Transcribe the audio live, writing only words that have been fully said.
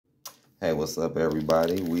Hey, what's up,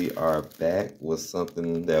 everybody? We are back with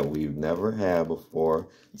something that we've never had before.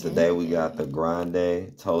 Today we got the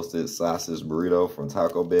Grande toasted sausage burrito from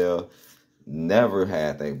Taco Bell. Never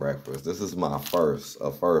had their breakfast. This is my first,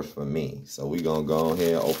 a first for me. So we gonna go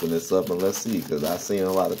ahead and open this up and let's see, because I've seen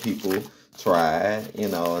a lot of people try it, you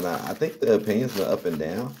know, and I think the opinions are up and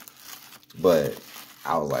down. But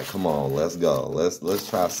I was like, come on, let's go. Let's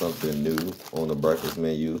try something new on the breakfast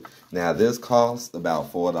menu. Now, this costs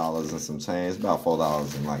about $4 and some change, about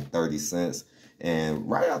 $4 and like 30 cents. And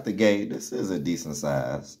right out the gate, this is a decent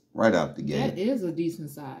size. Right out the gate. That is a decent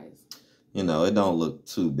size. You know, it don't look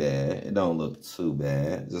too bad. It don't look too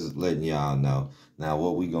bad. Just letting y'all know. Now,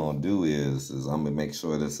 what we gonna do is I'm gonna make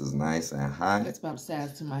sure this is nice and hot. That's about the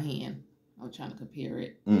size to my hand. I'm trying to compare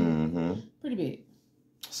it. Mm-hmm. Pretty big.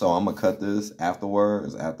 So I'm going to cut this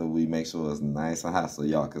afterwards, after we make sure it's nice and hot so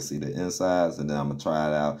y'all can see the insides. And then I'm going to try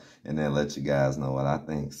it out and then let you guys know what I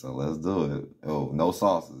think. So let's do it. Oh, no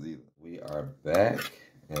sauces either. We are back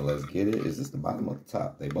and let's get it. Is this the bottom or the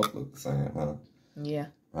top? They both look the same, huh? Yeah.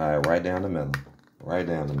 All right, right down the middle. Right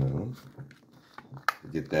down the middle.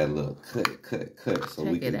 Get that little cut so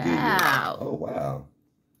we can get it out. Oh, wow.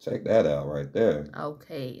 Check that out right there.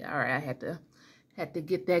 Okay. All right. I had to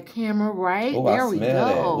get that camera right. Oh, there I we smell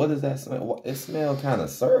go. that. What does that smell? It smells kind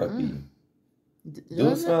of syrupy. Do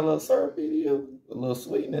it smell a little syrupy to you? A little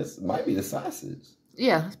sweetness? It might be the sausage.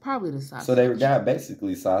 Yeah, it's probably the sausage. So they got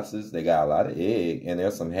basically sausage. They got a lot of egg. And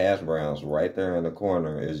there's some hash browns right there in the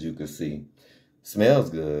corner, as you can see.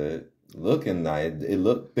 Smells good. Looking nice. It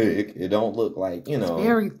look thick. It don't look like, you know. It's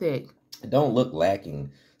very thick. It don't look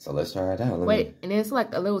lacking. So let's try it out. Wait, and there's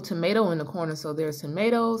like a little tomato in the corner. So there's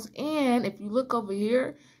tomatoes. And if you look over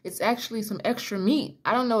here, it's actually some extra meat.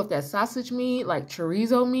 I don't know if that's sausage meat, like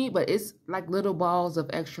chorizo meat, but it's like little balls of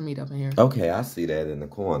extra meat up in here. Okay, I see that in the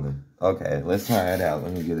corner. Okay, let's try it out.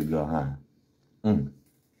 Let me get it go high.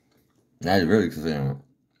 That's really excellent.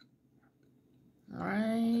 All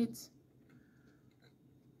right.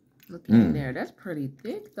 Look in there. That's pretty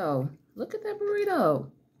thick, though. Look at that burrito.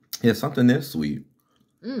 Yeah, something is sweet.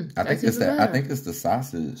 I think it's that. I think it's the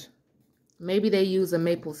sausage. Maybe they use a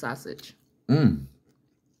maple sausage. You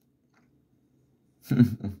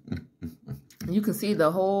can see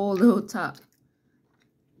the whole little top.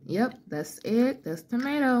 Yep, that's it. That's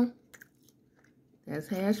tomato. That's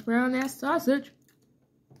hash brown. That's sausage.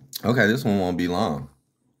 Okay, this one won't be long.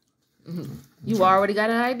 You already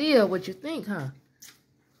got an idea what you think, huh?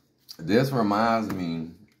 This reminds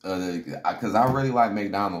me. Because I really like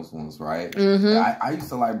McDonald's ones, right? I used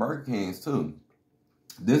to like Burger King's too.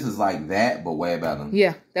 This is like that, but way better.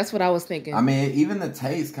 Yeah, that's what I was thinking. I mean, even the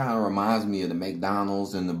taste kind of reminds me of the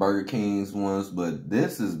McDonald's and the Burger King's ones, but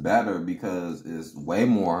this is better because it's way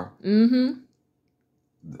more.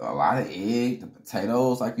 A lot of egg, the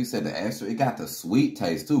potatoes, like you said, the extra. It got the sweet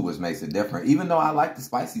taste too, which makes it different. Even though I like the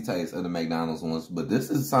spicy taste of the McDonald's ones, but this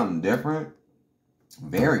is something different.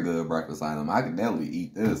 Very good breakfast item. I could definitely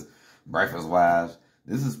eat this breakfast-wise.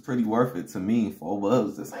 This is pretty worth it to me.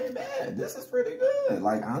 $4. This ain't bad. This is pretty good.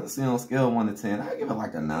 Like, honestly, on a scale of 1 to 10, I give it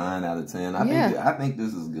like a 9 out of 10. I think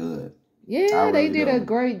this is good. Yeah, really they did a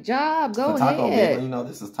great job. Go ahead. Taco Bell, you know,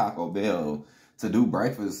 this is Taco Bell to do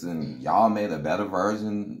breakfast, and y'all made a better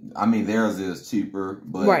version. I mean, theirs is cheaper,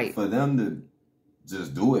 but for them to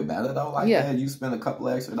just do it better, though, like that, you spend a couple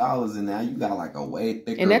extra dollars, and now you got like a way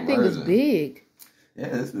thicker version. And that thing is big. Yeah,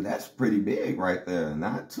 that's pretty big right there.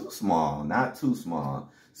 Not too small. Not too small.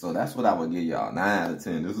 So that's what I would give y'all. 9 out of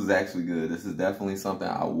 10. This is actually good. This is definitely something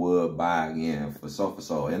I would buy again for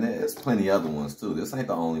sure. And there's plenty other ones too. This ain't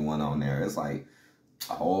the only one on there. It's like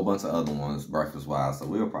a whole bunch of other ones breakfast-wise. So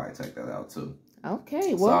we'll probably check that out too.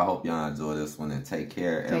 Okay, well. So I hope y'all enjoy this one and take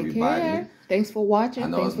care, everybody. Care. Thanks for watching. I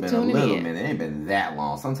know Thanks it's for been a little in. minute. It ain't been that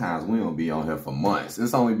long. Sometimes we don't be on here for months.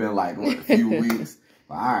 It's only been like a few weeks.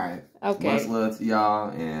 All right. Okay. Much love to y'all,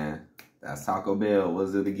 and that's Taco Bell. What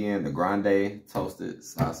is it again? The Grande toasted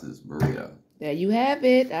sausage burrito. There you have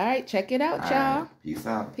it. All right, check it out, y'all. Right. Peace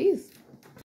out. Peace.